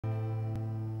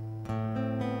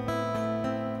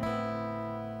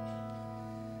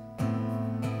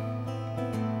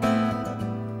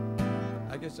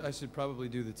I should probably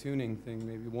do the tuning thing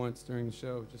maybe once during the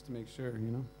show just to make sure,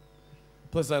 you know?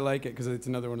 Plus I like it because it's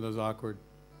another one of those awkward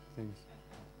things.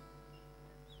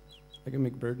 I can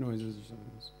make bird noises or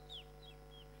something else.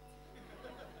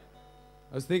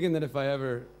 I was thinking that if I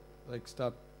ever like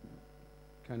stop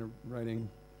kind of writing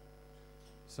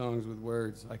songs with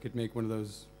words, I could make one of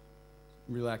those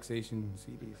relaxation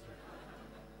CDs.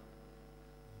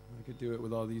 I could do it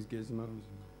with all these gizmos.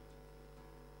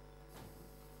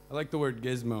 I like the word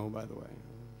gizmo, by the way.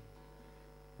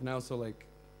 And I also like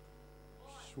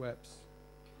Schweppes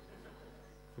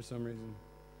for some reason.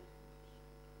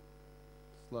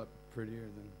 It's a lot prettier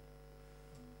than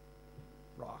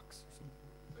rocks or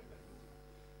something.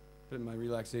 But my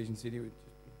relaxation CD would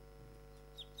just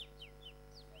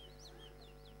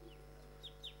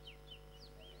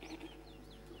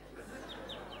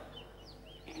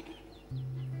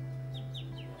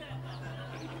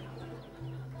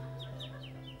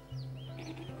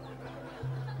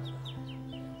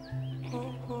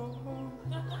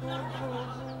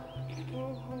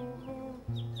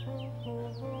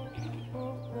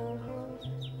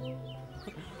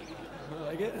I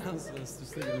like it? I was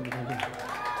just thinking.